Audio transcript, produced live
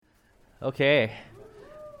Okay.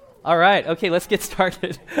 All right. Okay, let's get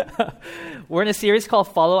started. We're in a series called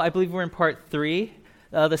Follow. I believe we're in part 3.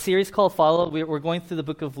 The series called Follow, we're going through the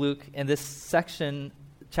book of Luke, and this section,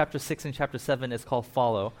 chapter 6 and chapter 7, is called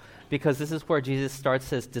Follow, because this is where Jesus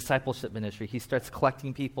starts his discipleship ministry. He starts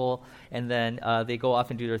collecting people, and then they go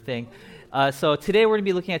off and do their thing. So today we're going to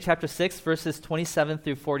be looking at chapter 6, verses 27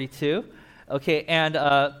 through 42. Okay, and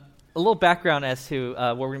a little background as to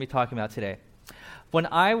what we're going to be talking about today. When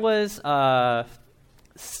I was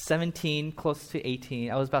 17, close to 18,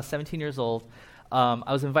 I was about 17 years old,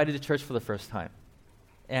 I was invited to church for the first time.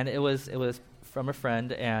 And it was from a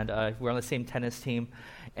friend, and we were on the same tennis team.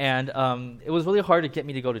 And it was really hard to get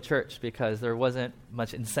me to go to church because there wasn't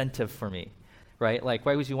much incentive for me, right? Like,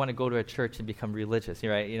 why would you want to go to a church and become religious,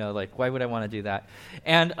 right? You know, like, why would I want to do that?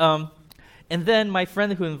 And then my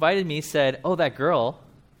friend who invited me said, "Oh, that girl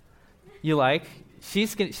you like,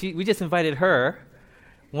 we just invited her.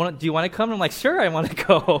 Do you want to come?" And I'm like, "Sure, I want to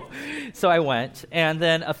go." So I went. And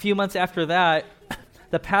then a few months after that,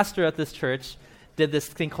 the pastor at this church did this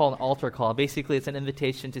thing called an altar call. Basically, it's an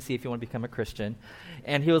invitation to see if you want to become a Christian.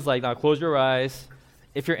 And he was like, "Now close your eyes.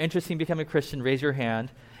 If you're interested in becoming a Christian, raise your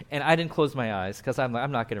hand." And I didn't close my eyes because I'm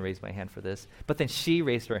not going to raise my hand for this. But then she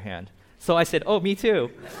raised her hand. So I said, "Oh, me too."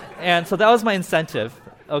 And so that was my incentive.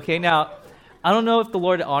 Okay, now, I don't know if the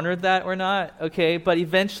Lord honored that or not, okay, but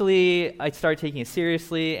eventually I started taking it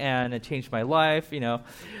seriously, and it changed my life, you know.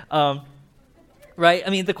 Right? I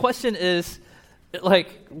mean, the question is,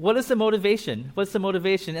 like, what is the motivation? What's the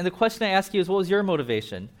motivation? And the question I ask you is, what was your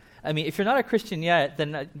motivation? I mean, if you're not a Christian yet,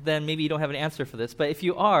 then maybe you don't have an answer for this. But if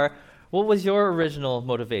you are, what was your original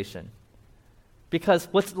motivation? Because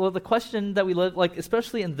the question that we live, like,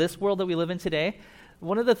 especially in this world that we live in today,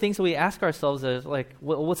 one of the things that we ask ourselves is, like,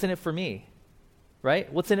 what's in it for me?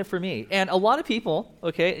 Right? What's in it for me? And a lot of people,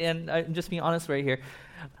 okay, and I'm just being honest right here,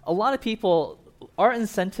 a lot of people, our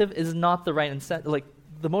incentive is not the right incentive, like,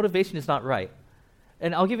 the motivation is not right.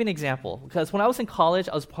 And I'll give you an example, because when I was in college,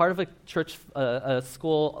 I was part of a church, a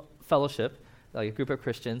school fellowship, like a group of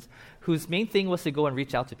Christians, whose main thing was to go and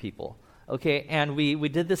reach out to people, okay? And we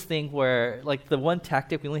did this thing where, like, the one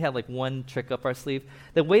tactic, we only had, like, one trick up our sleeve.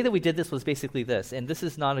 The way that we did this was basically this, and this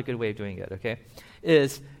is not a good way of doing it, okay,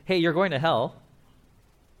 is, hey, you're going to hell,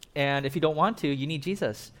 and if you don't want to, you need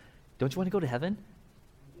Jesus. Don't you want to go to heaven?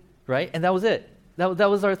 Right? And that was it. That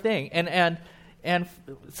was our thing. And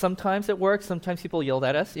sometimes it worked. Sometimes people yelled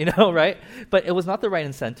at us, you know, right? But it was not the right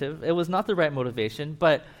incentive. It was not the right motivation.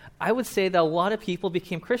 But I would say that a lot of people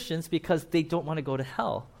became Christians because they don't want to go to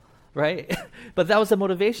hell, right? But that was the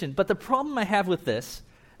motivation. But the problem I have with this,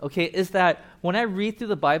 okay, is that when I read through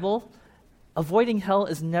the Bible, avoiding hell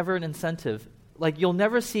is never an incentive. Like, you'll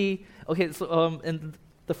never see, okay, so in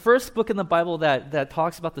the first book in the Bible that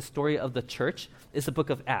talks about the story of the church is the book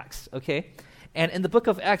of Acts, okay? And in the book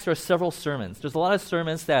of Acts, there are several sermons. There's a lot of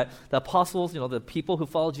sermons that the apostles, you know, the people who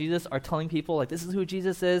follow Jesus are telling people, like, this is who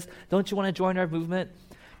Jesus is. Don't you want to join our movement?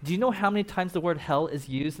 Do you know how many times the word hell is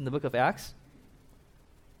used in the book of Acts?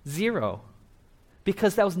 0.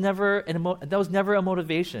 Because that was never a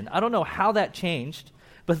motivation. I don't know how that changed,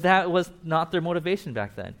 but that was not their motivation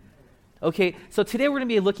back then. Okay, so today we're going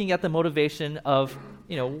to be looking at the motivation of,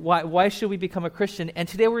 you know, why should we become a Christian? And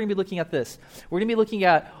today we're going to be looking at this. We're going to be looking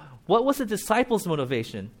at what was the disciples'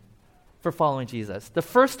 motivation for following Jesus. The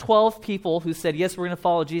first 12 people who said, yes, we're going to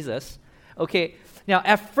follow Jesus. Okay, now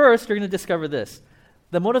at first you're going to discover this.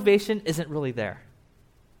 The motivation isn't really there.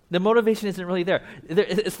 The motivation isn't really there.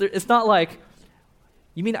 It's not like,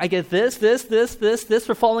 you mean I get this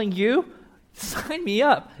for following you? Sign me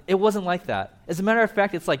up. It wasn't like that. As a matter of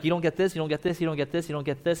fact, it's like, you don't get this, you don't get this, you don't get this, you don't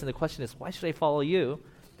get this. And the question is, why should I follow you?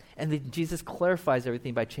 And then Jesus clarifies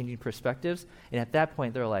everything by changing perspectives. And at that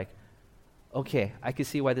point, they're like, okay, I can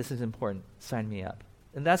see why this is important. Sign me up.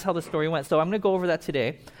 And that's how the story went. So I'm going to go over that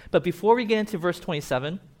today. But before we get into verse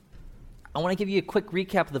 27, I want to give you a quick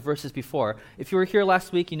recap of the verses before. If you were here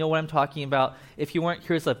last week, you know what I'm talking about. If you weren't,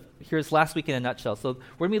 here's last week in a nutshell. So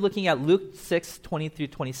we're going to be looking at Luke 6, 20 through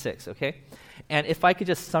 26, okay? And if I could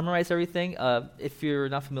just summarize everything, if you're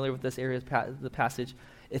not familiar with this area of the passage,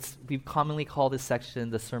 we commonly call this section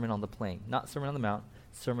the Sermon on the Plain. Not Sermon on the Mount,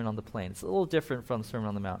 Sermon on the Plain. It's a little different from Sermon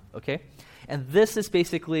on the Mount, okay? And this is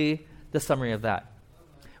basically the summary of that.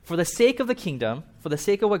 For the sake of the kingdom, for the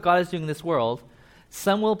sake of what God is doing in this world,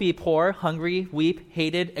 some will be poor, hungry, weep,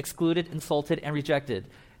 hated, excluded, insulted, and rejected.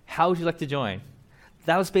 How would you like to join?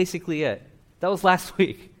 That was basically it. That was last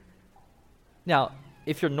week. Now,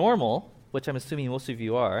 if you're normal, which I'm assuming most of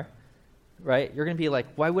you are, right, you're going to be like,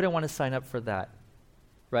 why would I want to sign up for that?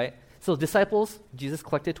 Right? So disciples, Jesus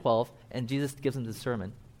collected 12, and Jesus gives them the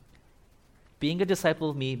sermon. being a disciple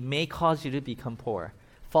of me may cause you to become poor.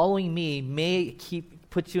 Following me may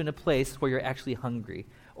put you in a place where you're actually hungry,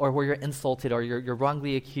 or where you're insulted, or you're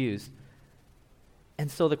wrongly accused. And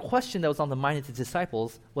so the question that was on the mind of the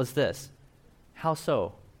disciples was this: how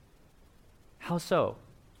so? How so?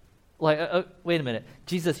 Like, wait a minute.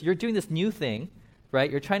 Jesus, you're doing this new thing, right?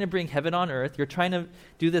 You're trying to bring heaven on earth. You're trying to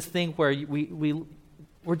do this thing where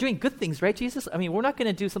we're doing good things, right, Jesus? I mean, we're not going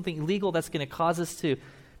to do something illegal that's going to cause us to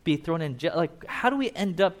be thrown in jail. Like, how do we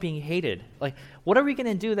end up being hated? Like, what are we going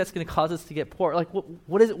to do that's going to cause us to get poor? Like,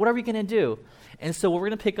 what are we going to do? And so what we're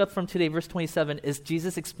going to pick up from today, verse 27, is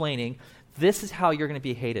Jesus explaining, this is how you're going to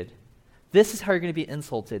be hated. This is how you're going to be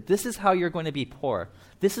insulted. This is how you're going to be poor.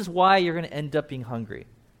 This is why you're going to end up being hungry.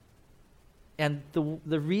 And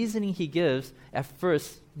the reasoning he gives at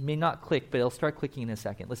first may not click, but it'll start clicking in a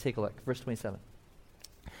second. Let's take a look. Verse 27.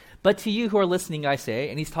 But to you who are listening, I say,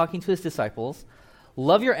 and he's talking to his disciples,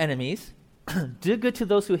 love your enemies, do good to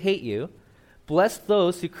those who hate you, bless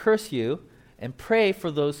those who curse you, and pray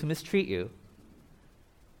for those who mistreat you.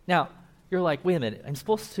 Now, you're like, wait a minute, I'm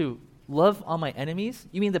supposed to love all my enemies?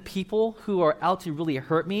 You mean the people who are out to really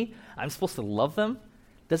hurt me? I'm supposed to love them?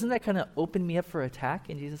 Doesn't that kind of open me up for attack?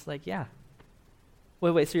 And Jesus is like, yeah.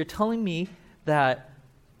 Wait, so you're telling me that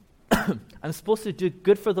I'm supposed to do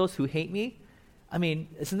good for those who hate me? I mean,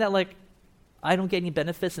 isn't that like I don't get any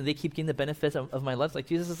benefits and they keep getting the benefits of my love? Like,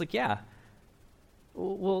 Jesus is like, yeah.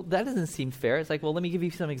 Well, that doesn't seem fair. It's like, well, let me give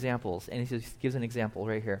you some examples. And he just gives an example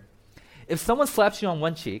right here. If someone slaps you on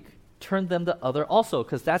one cheek, turn them the other also,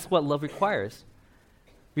 because that's what love requires.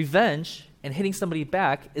 Revenge and hitting somebody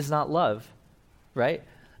back is not love, right?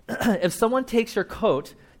 If someone takes your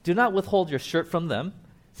coat, do not withhold your shirt from them.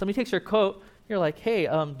 Somebody takes your coat, you're like, hey,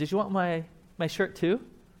 did you want my shirt too?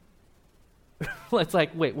 It's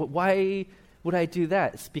like, wait, why would I do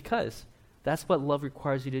that? It's because that's what love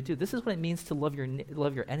requires you to do. This is what it means to love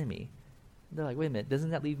your enemy. They're like, wait a minute, doesn't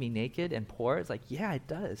that leave me naked and poor? It's like, yeah, it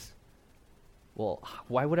does. Well,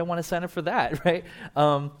 why would I want to sign up for that, right?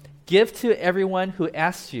 Give to everyone who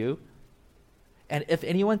asks you, and if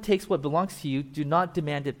anyone takes what belongs to you, do not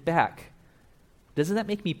demand it back. Doesn't that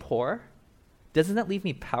make me poor? Doesn't that leave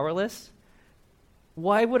me powerless?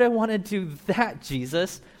 Why would I want to do that,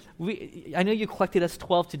 Jesus? I know you collected us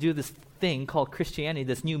 12 to do this thing called Christianity,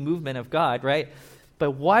 this new movement of God, right?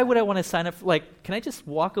 But why would I want to sign up? Can I just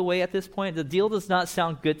walk away at this point? The deal does not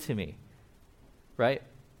sound good to me, right?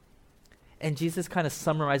 And Jesus kind of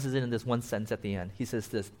summarizes it in this one sentence at the end. He says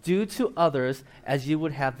this: do to others as you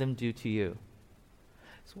would have them do to you.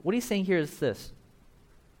 So what he's saying here is this: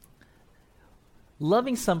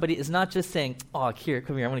 loving somebody is not just saying, oh, here,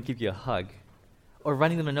 come here, I want to give you a hug. Or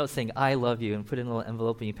writing them a note saying, I love you, and put it in a little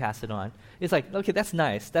envelope and you pass it on. It's like, okay, that's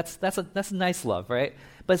nice. That's a nice love, right?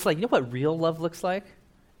 But it's like, you know what real love looks like?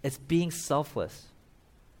 It's being selfless.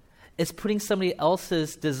 It's putting somebody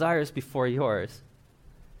else's desires before yours.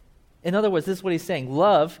 In other words, this is what he's saying.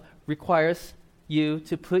 Love requires you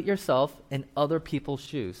to put yourself in other people's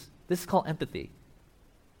shoes. This is called empathy.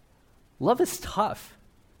 Love is tough.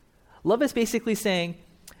 Love is basically saying,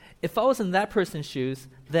 if I was in that person's shoes,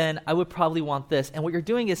 then I would probably want this. And what you're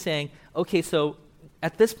doing is saying, okay, so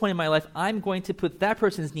at this point in my life, I'm going to put that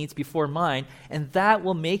person's needs before mine, and that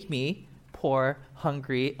will make me poor,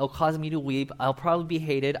 hungry. It'll cause me to weep. I'll probably be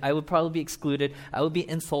hated. I will probably be excluded. I will be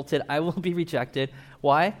insulted. I will be rejected.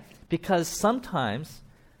 Why? Because sometimes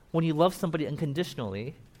when you love somebody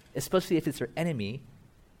unconditionally, especially if it's your enemy,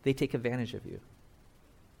 they take advantage of you.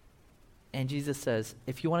 And Jesus says,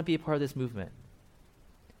 if you want to be a part of this movement,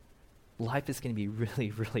 life is going to be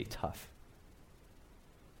really, really tough.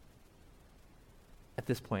 At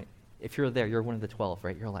this point, if you're there, you're one of the 12,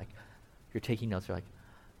 right? You're taking notes. You're like,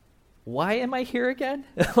 why am I here again?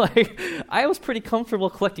 I was pretty comfortable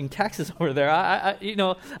collecting taxes over there. I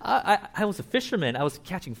was a fisherman. I was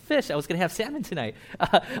catching fish. I was going to have salmon tonight.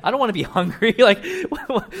 I don't want to be hungry.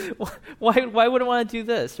 Why would I want to do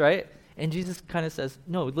this, right? And Jesus kind of says,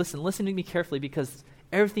 no, listen to me carefully, because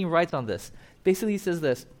everything rides on this. Basically, he says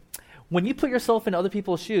this: when you put yourself in other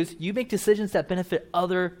people's shoes, you make decisions that benefit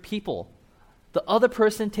other people. The other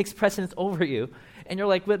person takes precedence over you. And you're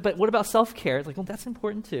like, but what about self-care? It's like, well, that's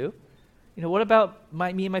important too. What about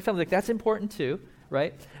me and my family? Like, that's important too,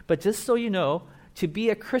 right? But just so you know, to be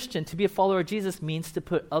a Christian, to be a follower of Jesus, means to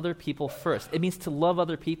put other people first. It means to love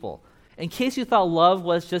other people. In case you thought love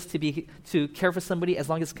was just to care for somebody as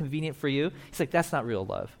long as it's convenient for you, he's like, that's not real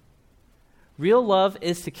love. Real love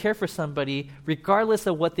is to care for somebody regardless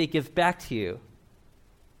of what they give back to you.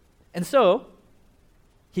 And so,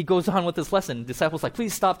 he goes on with this lesson. The disciples are like,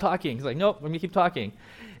 please stop talking. He's like, nope, let me keep talking.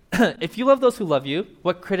 If you love those who love you,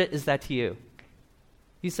 what credit is that to you?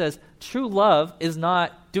 He says, true love is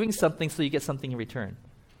not doing something so you get something in return.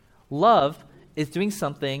 Love is doing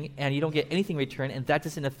something and you don't get anything in return, and that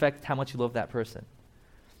doesn't affect how much you love that person.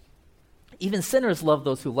 Even sinners love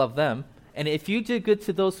those who love them. And if you do good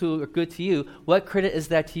to those who are good to you, what credit is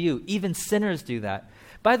that to you? Even sinners do that.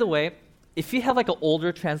 By the way, if you have like an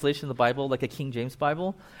older translation of the Bible, like a King James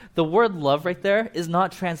Bible, the word love right there is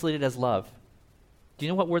not translated as love. Do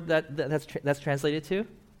you know what word that's translated to?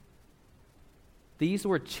 They use the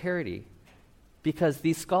word charity, because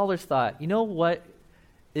these scholars thought, you know what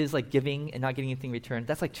is like giving and not getting anything in return?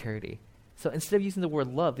 That's like charity. So instead of using the word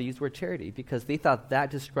love, they used the word charity because they thought that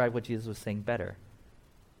described what Jesus was saying better.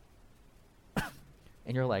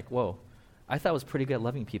 And you're like, whoa, I thought I was pretty good at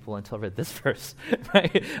loving people until I read this verse,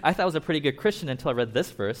 right? I thought I was a pretty good Christian until I read this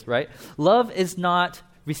verse, right? Love is not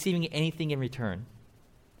receiving anything in return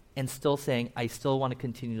and still saying, I still want to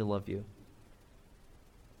continue to love you.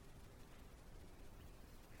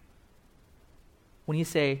 When you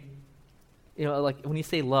say, when you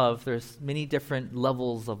say love, there's many different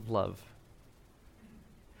levels of love.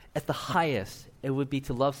 At the highest, it would be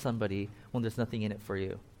to love somebody when there's nothing in it for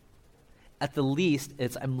you. At the least,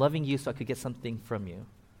 it's I'm loving you so I could get something from you.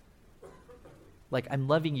 Like I'm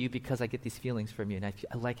loving you because I get these feelings from you, and I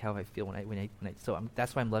like how I feel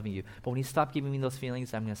that's why I'm loving you. But when you stop giving me those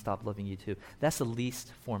feelings, I'm going to stop loving you too. That's the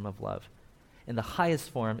least form of love. In the highest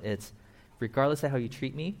form, it's regardless of how you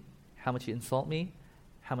treat me, how much you insult me,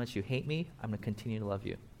 how much you hate me, I'm going to continue to love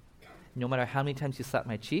you. No matter how many times you slapped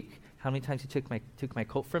my cheek, how many times you took my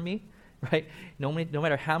coat from me, right? No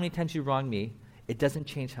matter how many times you wronged me, it doesn't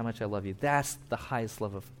change how much I love you. That's the highest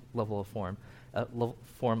level of form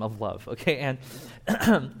of love. Okay, and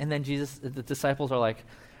and then the disciples are like,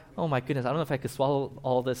 "Oh my goodness, I don't know if I could swallow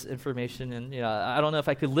all this information, and I don't know if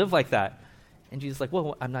I could live like that." And Jesus is like,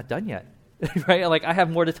 "Well, I'm not done yet, right? Like I have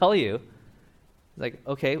more to tell you." It's like,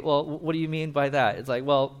 okay, well, what do you mean by that? It's like,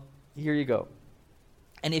 well, here you go.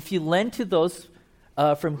 And if you lend to those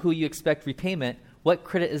from who you expect repayment, what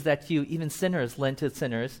credit is that to you? Even sinners lend to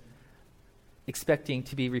sinners, expecting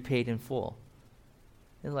to be repaid in full.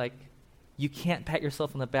 And like, you can't pat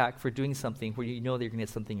yourself on the back for doing something where you know that you're going to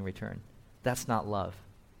get something in return. That's not love.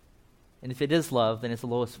 And if it is love, then it's the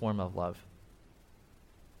lowest form of love.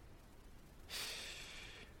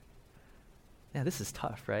 Now, this is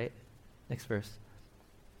tough, right? Next verse.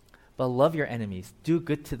 But love your enemies, do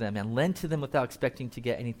good to them, and lend to them without expecting to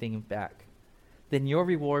get anything back. Then your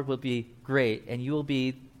reward will be great, and you will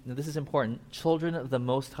be, now this is important, children of the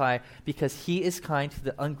Most High, because He is kind to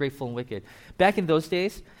the ungrateful and wicked. Back in those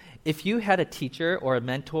days, if you had a teacher or a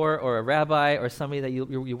mentor or a rabbi or somebody that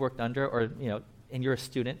you worked under, or and you're a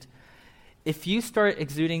student, if you start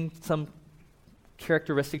exuding some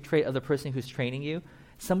characteristic trait of the person who's training you,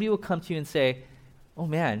 somebody will come to you and say, "Oh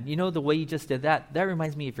man, the way you just did that, that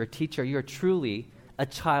reminds me of your teacher. You're truly a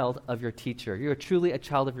child of your teacher. You're truly a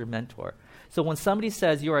child of your mentor." So when somebody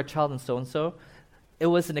says you are a child of so-and-so,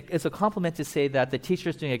 it's a compliment to say that the teacher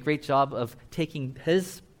is doing a great job of taking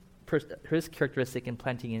his characteristic and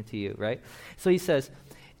planting it into you, right? So he says,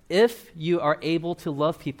 if you are able to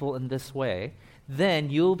love people in this way, then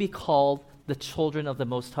you'll be called the children of the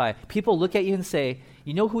Most High. People look at you and say,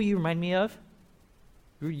 "You know who you remind me of?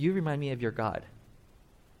 You remind me of your God."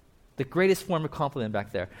 The greatest form of compliment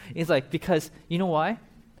back there. It's like, because, you know why?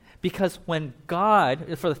 Because when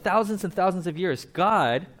God, for the thousands and thousands of years,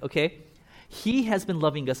 God, okay, He has been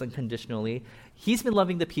loving us unconditionally. He's been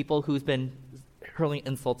loving the people who's been hurling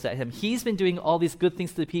insults at Him. He's been doing all these good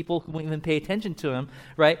things to the people who won't even pay attention to Him,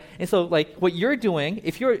 right? And so, like, what you're doing,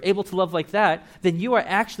 if you're able to love like that, then you are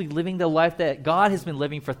actually living the life that God has been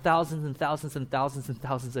living for thousands and thousands and thousands and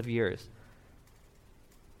thousands of years.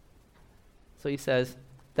 So He says,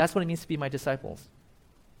 that's what it means to be my disciples.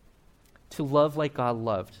 To love like God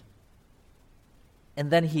loved. And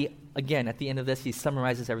then He, again, at the end of this, He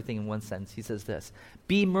summarizes everything in one sentence. He says this: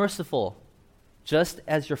 be merciful, just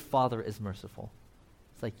as your Father is merciful.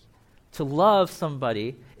 It's like, to love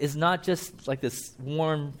somebody is not just like this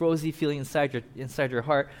warm, rosy feeling inside your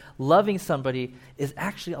heart. Loving somebody is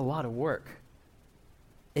actually a lot of work.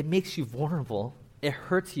 It makes you vulnerable. It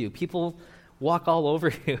hurts you. People walk all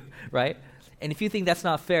over you, right? And if you think that's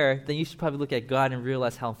not fair, then you should probably look at God and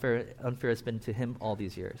realize how unfair it's been to Him all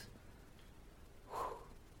these years.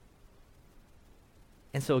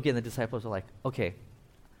 And so again, the disciples are like, okay,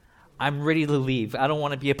 I'm ready to leave. I don't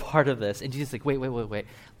want to be a part of this. And Jesus is like, wait.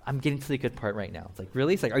 I'm getting to the good part right now. It's like,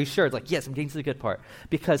 really? It's like, are you sure? It's like, yes, I'm getting to the good part.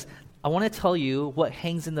 Because I want to tell you what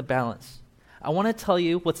hangs in the balance. I want to tell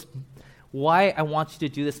you why I want you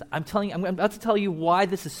to do this. I'm about to tell you why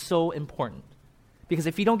this is so important. Because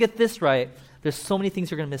if you don't get this right, there's so many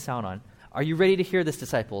things you're going to miss out on. Are you ready to hear this,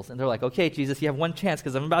 disciples? And they're like, okay, Jesus, you have one chance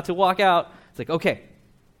because I'm about to walk out. It's like, okay.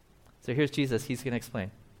 So here's Jesus. He's going to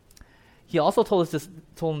explain. He also told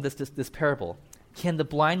them this parable. Can the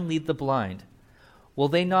blind lead the blind? Will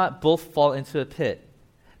they not both fall into a pit?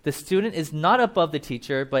 The student is not above the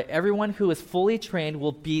teacher, but everyone who is fully trained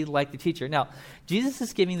will be like the teacher. Now, Jesus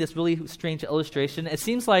is giving this really strange illustration. It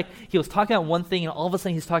seems like he was talking about one thing, and all of a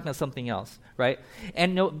sudden he's talking about something else, right?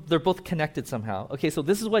 And no, they're both connected somehow. Okay, so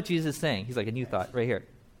this is what Jesus is saying. He's like, a new thought right here.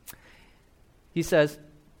 He says,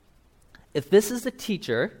 if this is the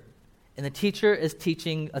teacher, and the teacher is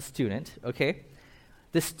teaching a student, okay,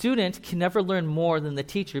 the student can never learn more than the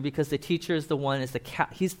teacher because the teacher is the one,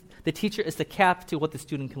 the teacher is the cap to what the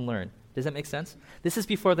student can learn. Does that make sense? This is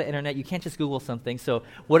before the internet. You can't just Google something. So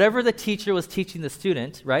whatever the teacher was teaching the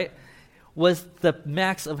student, right, was the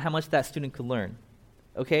max of how much that student could learn.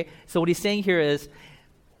 Okay? So what he's saying here is,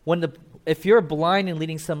 if you're blind and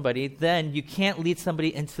leading somebody, then you can't lead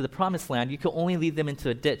somebody into the promised land. You can only lead them into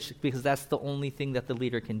a ditch because that's the only thing that the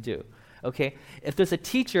leader can do. Okay? If there's a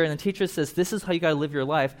teacher and the teacher says, this is how you got to live your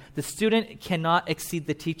life, the student cannot exceed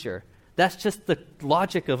the teacher. That's just the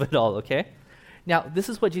logic of it all, okay? Now, this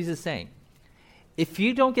is what Jesus is saying. If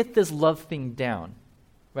you don't get this love thing down,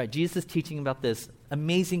 right, Jesus is teaching about this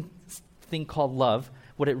amazing thing called love,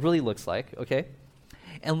 what it really looks like, okay?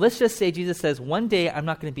 And let's just say Jesus says, one day I'm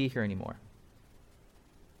not going to be here anymore.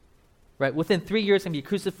 Right? Within 3 years, I'm going to be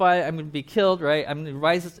crucified, I'm going to be killed, right? I'm going to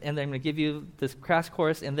rise, and then I'm going to give you this crash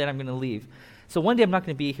course, and then I'm going to leave. So one day I'm not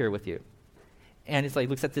going to be here with you. And it's like,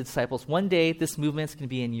 looks at the disciples, one day this movement's going to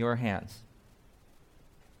be in your hands.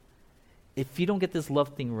 If you don't get this love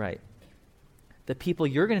thing right, the people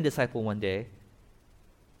you're going to disciple one day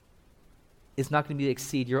is not going to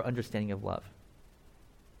exceed your understanding of love.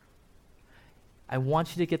 I want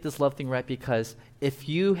you to get this love thing right because if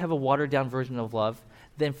you have a watered-down version of love,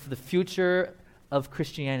 then for the future of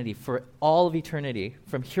Christianity, for all of eternity,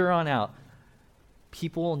 from here on out,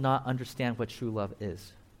 people will not understand what true love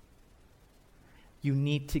is. You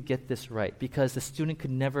need to get this right because the student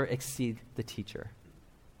could never exceed the teacher.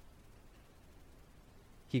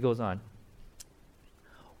 He goes on.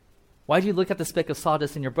 Why do you look at the speck of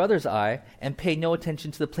sawdust in your brother's eye and pay no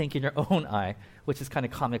attention to the plank in your own eye? Which is kind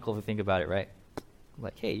of comical if you think about it, right?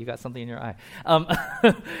 Like, hey, you got something in your eye.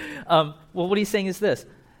 Well, what he's saying is this.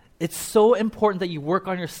 It's so important that you work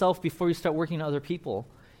on yourself before you start working on other people.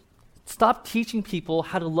 Stop teaching people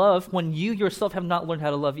how to love when you yourself have not learned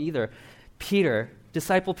how to love either. Peter,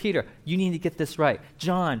 disciple Peter, you need to get this right.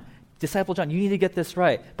 John, disciple John, you need to get this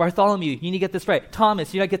right. Bartholomew, you need to get this right.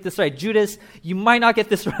 Thomas, you need to get this right. Judas, you might not get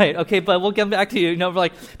this right, okay, but we'll get back to you.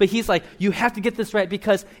 But he's like, you have to get this right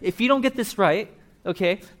because if you don't get this right,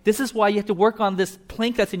 okay, this is why you have to work on this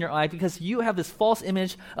plank that's in your eye because you have this false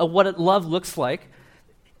image of what love looks like,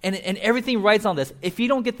 and everything rides on this. If you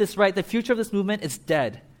don't get this right, the future of this movement is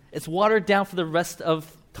dead. It's watered down for the rest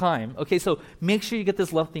of time, okay? So make sure you get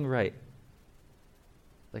this love thing right.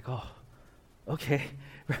 Like, oh, okay.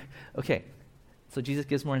 Okay. So Jesus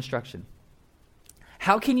gives more instruction.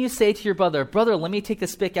 How can you say to your brother, brother, let me take the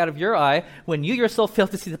speck out of your eye when you yourself fail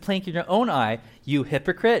to see the plank in your own eye, you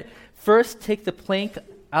hypocrite? First take the plank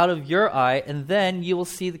out of your eye, and then you will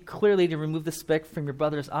see clearly to remove the speck from your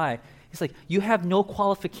brother's eye. He's like, you have no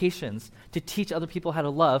qualifications to teach other people how to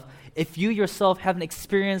love if you yourself haven't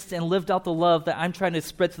experienced and lived out the love that I'm trying to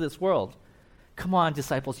spread to this world. Come on,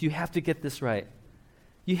 disciples, you have to get this right.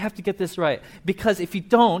 You have to get this right. Because if you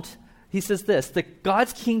don't, he says this, that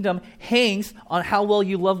God's kingdom hangs on how well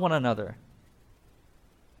you love one another.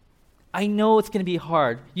 I know it's going to be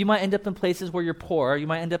hard. You might end up in places where you're poor. You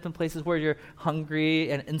might end up in places where you're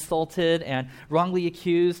hungry and insulted and wrongly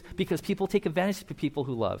accused because people take advantage of people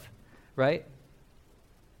who love, right?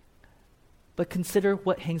 But consider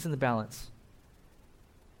what hangs in the balance.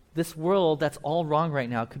 This world that's all wrong right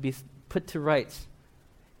now could be put to rights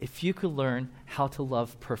if you could learn how to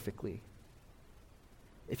love perfectly.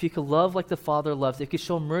 If you could love like the Father loves, if you could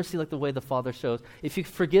show mercy like the way the Father shows, if you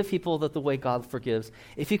could forgive people the way God forgives,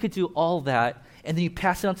 if you could do all that, and then you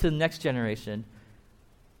pass it on to the next generation,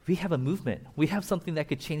 we have a movement. We have something that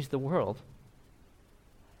could change the world.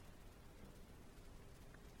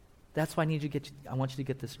 That's why I want you to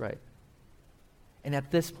get this right. And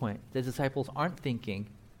at this point, the disciples aren't thinking,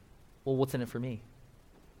 well, what's in it for me?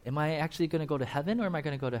 Am I actually going to go to heaven or am I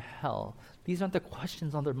going to go to hell? These aren't the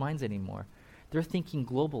questions on their minds anymore. They're thinking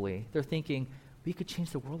globally. They're thinking, we could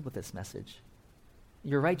change the world with this message.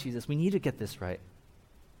 You're right, Jesus. We need to get this right.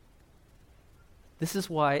 This is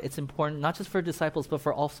why it's important, not just for disciples, but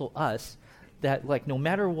for also us, that no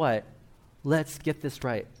matter what, let's get this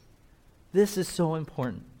right. This is so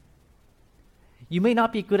important. You may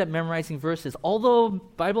not be good at memorizing verses, although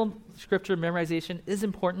Bible scripture memorization is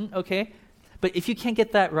important, okay? But if you can't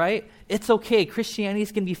get that right, it's okay. Christianity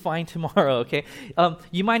is going to be fine tomorrow, okay?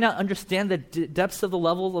 You might not understand the depths of the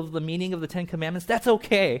level of the meaning of the Ten Commandments. That's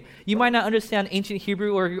okay. You might not understand ancient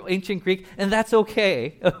Hebrew or ancient Greek, and that's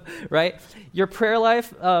okay, right? Your prayer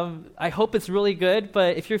life, I hope it's really good,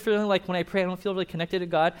 but if you're feeling like when I pray I don't feel really connected to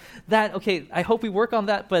God, I hope we work on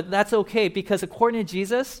that, but that's okay, because according to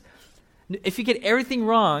Jesus, if you get everything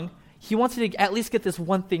wrong, he wants you to at least get this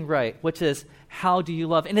one thing right, which is, how do you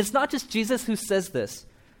love? And it's not just Jesus who says this.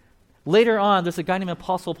 Later on, there's a guy named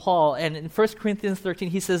Apostle Paul, and in 1 Corinthians 13,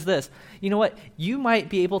 he says this, you know what? You might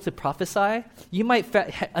be able to prophesy. You might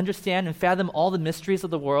understand and fathom all the mysteries of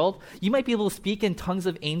the world. You might be able to speak in tongues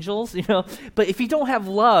of angels, but if you don't have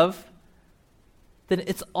love, then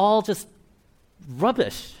it's all just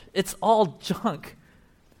rubbish. It's all junk.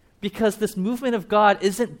 Because this movement of God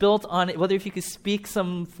isn't built on whether if you could speak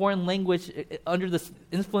some foreign language under the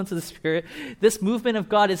influence of the Spirit. This movement of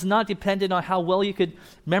God is not dependent on how well you could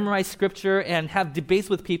memorize Scripture and have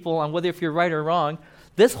debates with people on whether if you're right or wrong.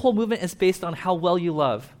 This whole movement is based on how well you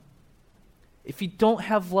love. If you don't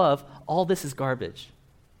have love, all this is garbage.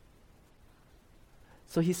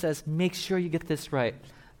 So he says, make sure you get this right.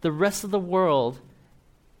 The rest of the world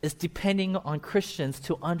is depending on Christians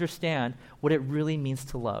to understand what it really means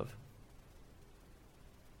to love.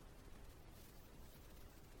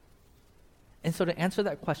 And so to answer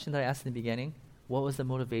that question that I asked in the beginning, what was the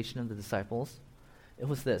motivation of the disciples? It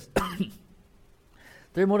was this.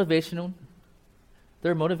 They're motivated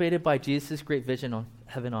by Jesus' great vision on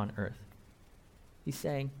heaven on earth. He's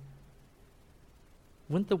saying,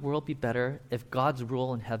 wouldn't the world be better if God's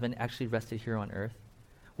rule in heaven actually rested here on earth?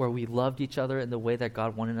 Where we loved each other in the way that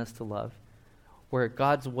God wanted us to love, where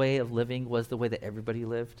God's way of living was the way that everybody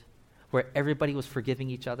lived, where everybody was forgiving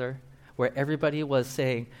each other, where everybody was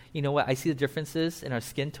saying, you know what, I see the differences in our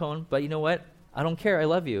skin tone, but you know what, I don't care, I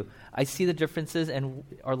love you. I see the differences in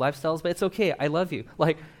our lifestyles, but it's okay, I love you.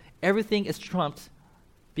 Like, everything is trumped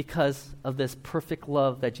because of this perfect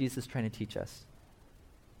love that Jesus is trying to teach us.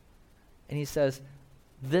 And he says,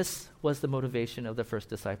 this was the motivation of the first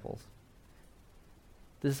disciples.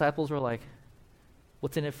 The disciples were like,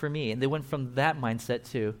 what's in it for me? And they went from that mindset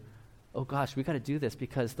to, oh gosh, we got to do this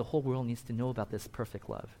because the whole world needs to know about this perfect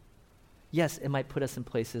love. Yes, it might put us in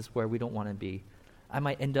places where we don't want to be. I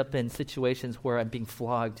might end up in situations where I'm being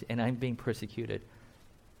flogged and I'm being persecuted.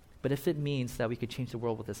 But if it means that we could change the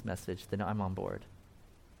world with this message, then I'm on board.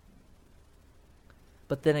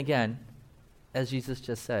 But then again, as Jesus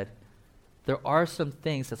just said, there are some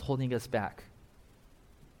things that's holding us back.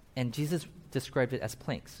 And Jesus described it as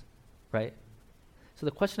planks, right? So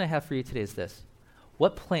the question I have for you today is this.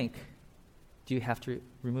 What plank do you have to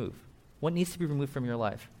remove? What needs to be removed from your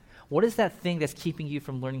life? What is that thing that's keeping you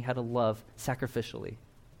from learning how to love sacrificially?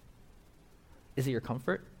 Is it your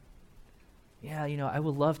comfort? Yeah, I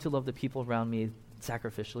would love to love the people around me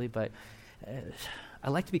sacrificially, but I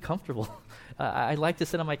like to be comfortable. I like to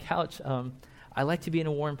sit on my couch. I like to be in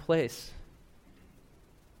a warm place.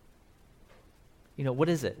 What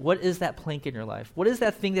is it? What is that plank in your life? What is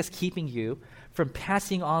that thing that's keeping you from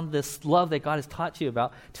passing on this love that God has taught you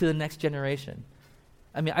about to the next generation?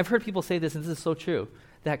 I mean, I've heard people say this, and this is so true,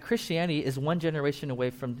 that Christianity is one generation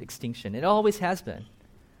away from extinction. It always has been.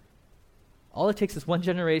 All it takes is one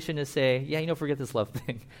generation to say, yeah, forget this love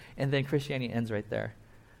thing. And then Christianity ends right there,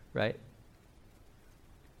 right?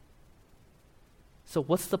 So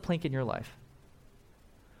what's the plank in your life?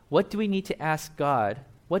 What do we need to ask God?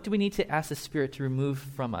 What do we need to ask the Spirit to remove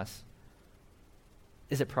from us?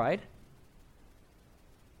 Is it pride?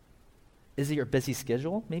 Is it your busy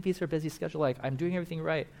schedule? Maybe it's your busy schedule, like, I'm doing everything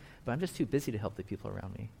right, but I'm just too busy to help the people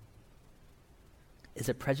around me. Is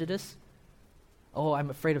it prejudice? Oh, I'm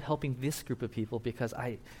afraid of helping this group of people because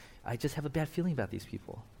I just have a bad feeling about these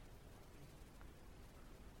people.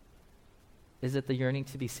 Is it the yearning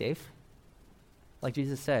to be safe? Like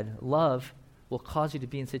Jesus said, love will cause you to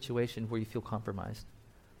be in situations where you feel compromised.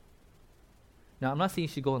 Now, I'm not saying you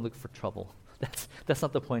should go and look for trouble. That's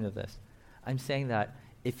not the point of this. I'm saying that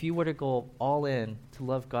if you were to go all in to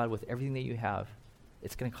love God with everything that you have,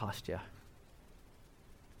 it's going to cost you.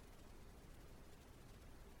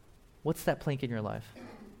 What's that plank in your life?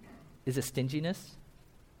 Is it stinginess?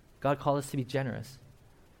 God called us to be generous.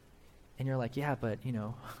 And you're like, yeah, but,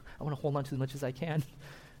 I want to hold on to as much as I can.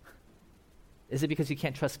 Is it because you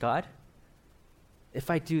can't trust God? If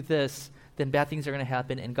I do this, then bad things are going to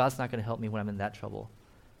happen, and God's not going to help me when I'm in that trouble.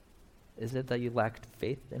 Is it that you lacked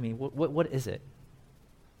faith? I mean, what is it?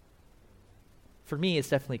 For me, it's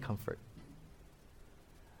definitely comfort.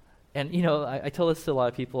 And, I tell this to a lot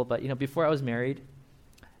of people, but, before I was married,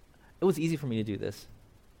 it was easy for me to do this.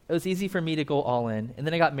 It was easy for me to go all in. And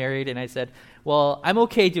then I got married, and I said, well, I'm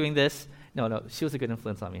okay doing this. No, she was a good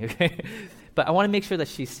influence on me, okay? But I want to make sure that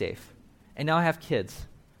she's safe. And now I have kids.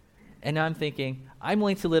 And now I'm thinking, I'm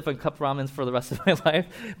willing to live on cup ramens for the rest of my life,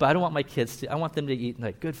 but I don't want my kids to. I want them to eat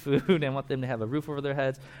good food. I want them to have a roof over their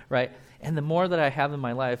heads, right? And the more that I have in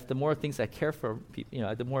my life, the more things I care for,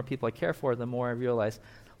 the more people I care for, the more I realize,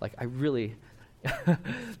 I really,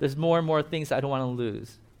 there's more and more things I don't want to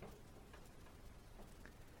lose.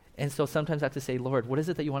 And so sometimes I have to say, Lord, what is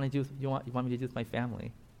it that you want to do? You want me to do with my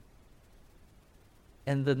family?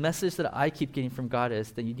 And the message that I keep getting from God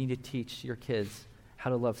is that you need to teach your kids how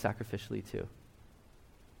to love sacrificially too.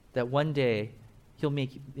 That one day,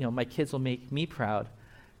 my kids will make me proud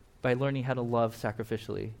by learning how to love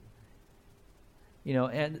sacrificially.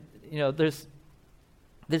 There's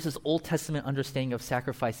this Old Testament understanding of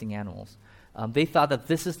sacrificing animals. They thought that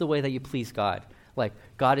this is the way that you please God. Like,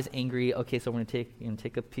 God is angry, okay, so we're going to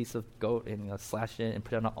take a piece of goat and slash it and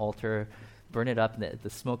put it on an altar, burn it up, and the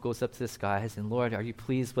smoke goes up to the skies, and Lord, are you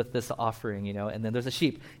pleased with this offering, And then there's a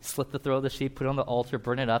sheep. Slit the throat of the sheep, put it on the altar,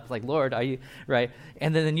 burn it up, Lord, are you, right?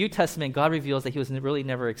 And then the New Testament, God reveals that he was really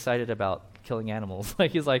never excited about killing animals.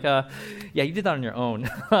 He's like, yeah, you did that on your own.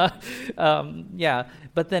 Yeah,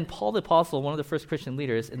 but then Paul the Apostle, one of the first Christian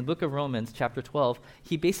leaders, in the book of Romans, chapter 12,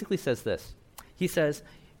 he basically says this. He says,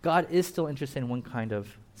 God is still interested in one kind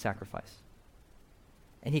of sacrifice.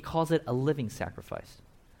 And he calls it a living sacrifice.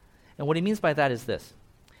 And what he means by that is this.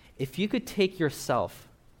 If you could take yourself,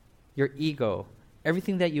 your ego,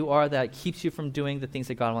 everything that you are that keeps you from doing the things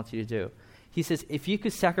that God wants you to do, he says, if you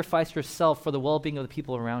could sacrifice yourself for the well-being of the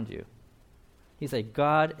people around you, he's like,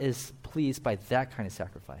 God is pleased by that kind of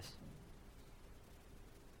sacrifice.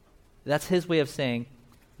 That's his way of saying,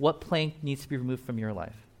 what plank needs to be removed from your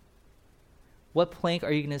life? What plank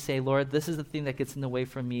are you going to say, Lord, this is the thing that gets in the way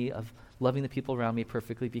from me of loving the people around me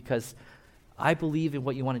perfectly because I believe in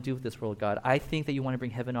what you want to do with this world, God. I think that you want to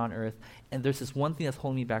bring heaven on earth, and there's this one thing that's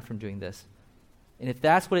holding me back from doing this. And if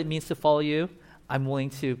that's what it means to follow you, I'm willing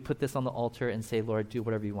to put this on the altar and say, Lord, do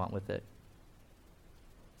whatever you want with it.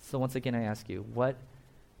 So once again, I ask you, what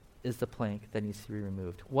is the plank that needs to be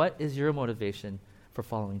removed? What is your motivation for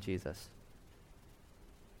following Jesus?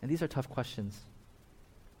 And these are tough questions.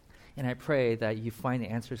 And I pray that you find the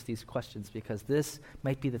answers to these questions because this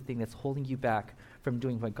might be the thing that's holding you back from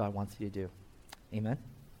doing what God wants you to do. Amen?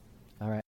 All right.